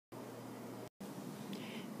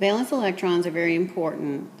Valence electrons are very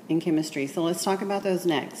important in chemistry, so let's talk about those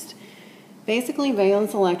next. Basically,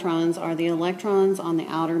 valence electrons are the electrons on the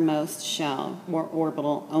outermost shell or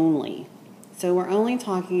orbital only. So we're only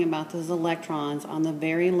talking about those electrons on the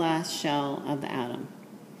very last shell of the atom.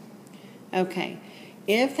 Okay,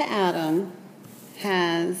 if the atom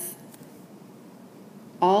has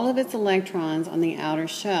all of its electrons on the outer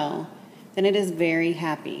shell, then it is very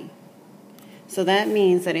happy. So that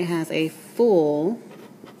means that it has a full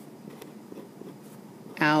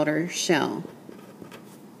outer shell.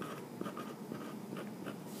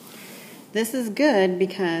 This is good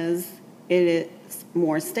because it is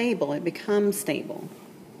more stable. It becomes stable.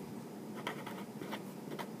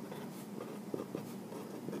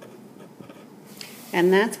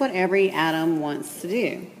 And that's what every atom wants to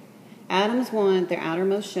do. Atoms want their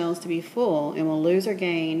outermost shells to be full and will lose or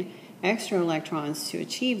gain extra electrons to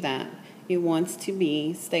achieve that. It wants to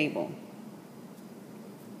be stable.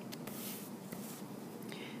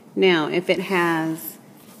 Now, if it has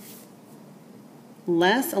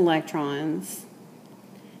less electrons,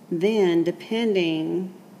 then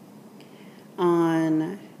depending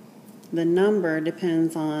on the number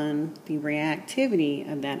depends on the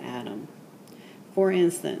reactivity of that atom. For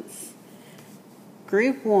instance,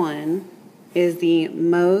 group 1 is the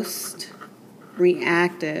most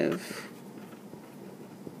reactive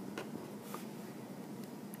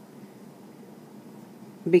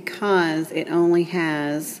because it only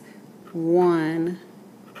has one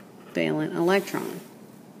valent electron.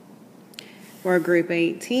 Or group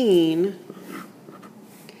 18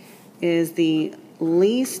 is the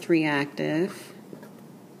least reactive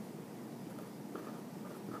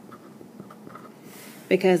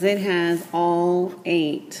because it has all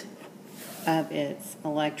 8 of its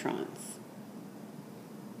electrons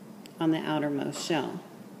on the outermost shell.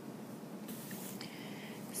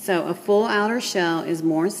 So a full outer shell is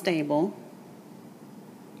more stable,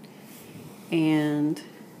 and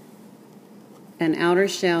an outer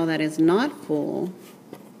shell that is not full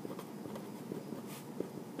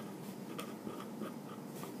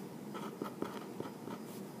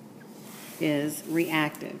is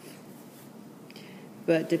reactive.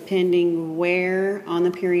 But depending where on the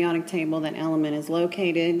periodic table that element is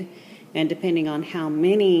located, and depending on how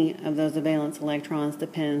many of those valence electrons,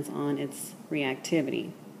 depends on its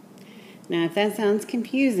reactivity. Now, if that sounds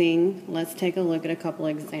confusing, let's take a look at a couple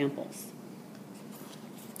examples.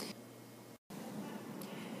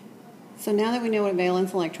 So now that we know what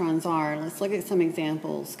valence electrons are, let's look at some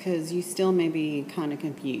examples because you still may be kind of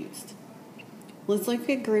confused. Let's look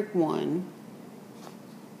at group 1.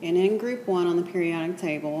 And in group 1 on the periodic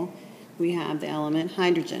table, we have the element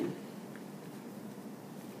hydrogen.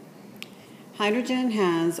 Hydrogen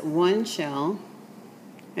has one shell,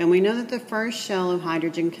 and we know that the first shell of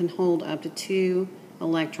hydrogen can hold up to 2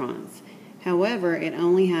 electrons. However, it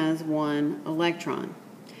only has 1 electron.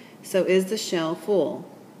 So is the shell full?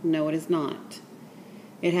 No, it is not.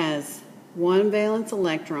 It has 1 valence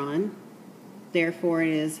electron, therefore it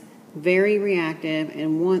is very reactive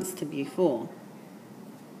and wants to be full.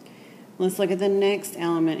 Let's look at the next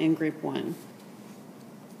element in group 1.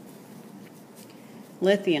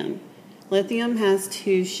 Lithium. Lithium has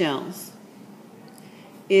 2 shells.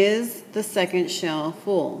 Is the second shell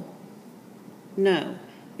full? No,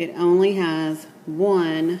 it only has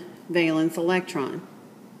 1 valence electron.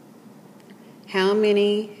 How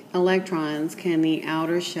many electrons can the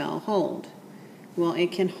outer shell hold? Well,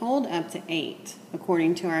 it can hold up to 8,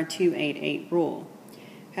 according to our 2-8-8 rule.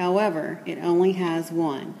 However, it only has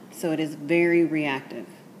 1, so it is very reactive.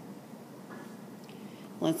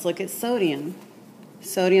 Let's look at sodium.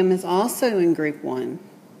 Sodium is also in group 1.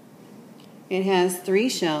 It has 3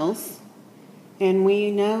 shells, and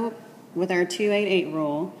we know with our 2-8-8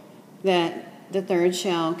 rule that the third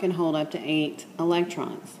shell can hold up to 8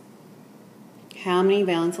 electrons. How many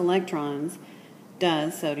valence electrons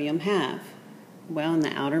does sodium have? Well, in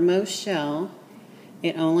the outermost shell,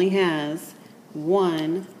 it only has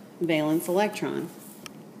 1 valence electron.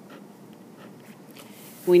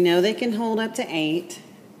 We know they can hold up to 8,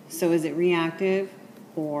 so is it reactive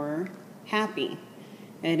or happy?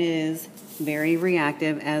 It is very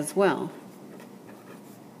reactive as well.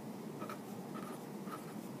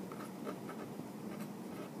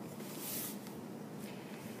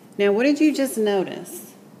 Now, what did you just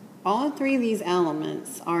notice? All 3 of these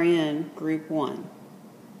elements are in group 1.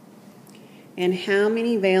 And how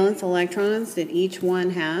many valence electrons did each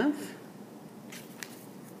one have?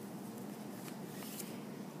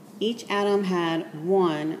 Each atom had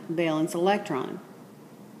 1 valence electron.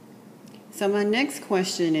 So my next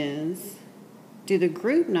question is, do the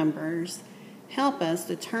group numbers help us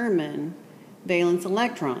determine valence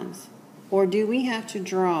electrons? Or do we have to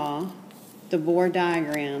draw the Bohr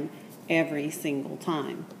diagram every single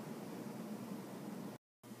time?